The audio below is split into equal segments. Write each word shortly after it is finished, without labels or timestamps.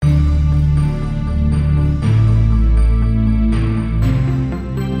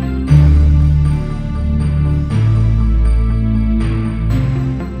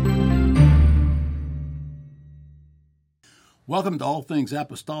Welcome to All Things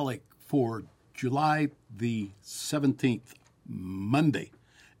Apostolic for July the 17th, Monday.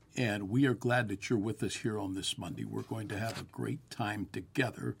 And we are glad that you're with us here on this Monday. We're going to have a great time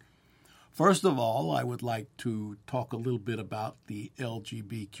together. First of all, I would like to talk a little bit about the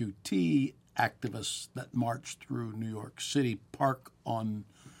LGBTQ activists that marched through New York City Park on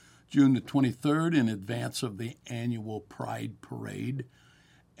June the 23rd in advance of the annual Pride Parade.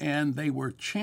 And they were chanting